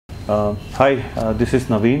Hi, this is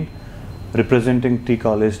Naveen representing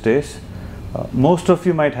Tcollegedayz. Most of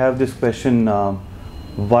you might have this question,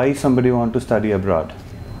 why somebody want to study abroad?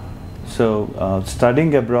 So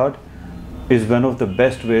studying abroad is one of the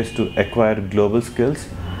best ways to acquire global skills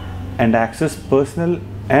and access personal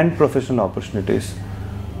and professional opportunities.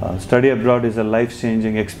 Study abroad is a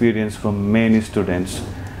life-changing experience for many students.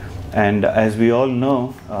 And as we all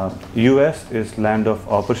know, US is land of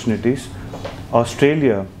opportunities.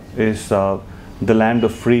 Australia is the land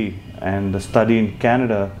of free, and the study in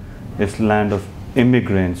Canada is land of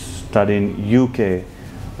immigrants. Study in UK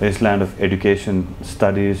is land of education.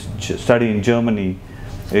 Study in Germany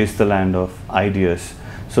is the land of ideas.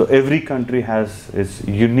 So every country has its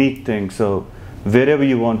unique thing. So wherever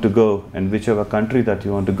you want to go and whichever country that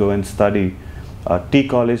you want to go and study,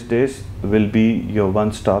 Tcollegedayz will be your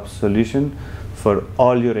one-stop solution for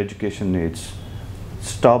all your education needs.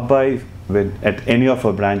 Stop by at any of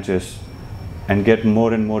our branches and get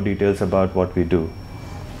more and more details about what we do.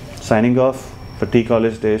 Signing off for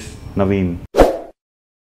Tcollegedayz, Naveen.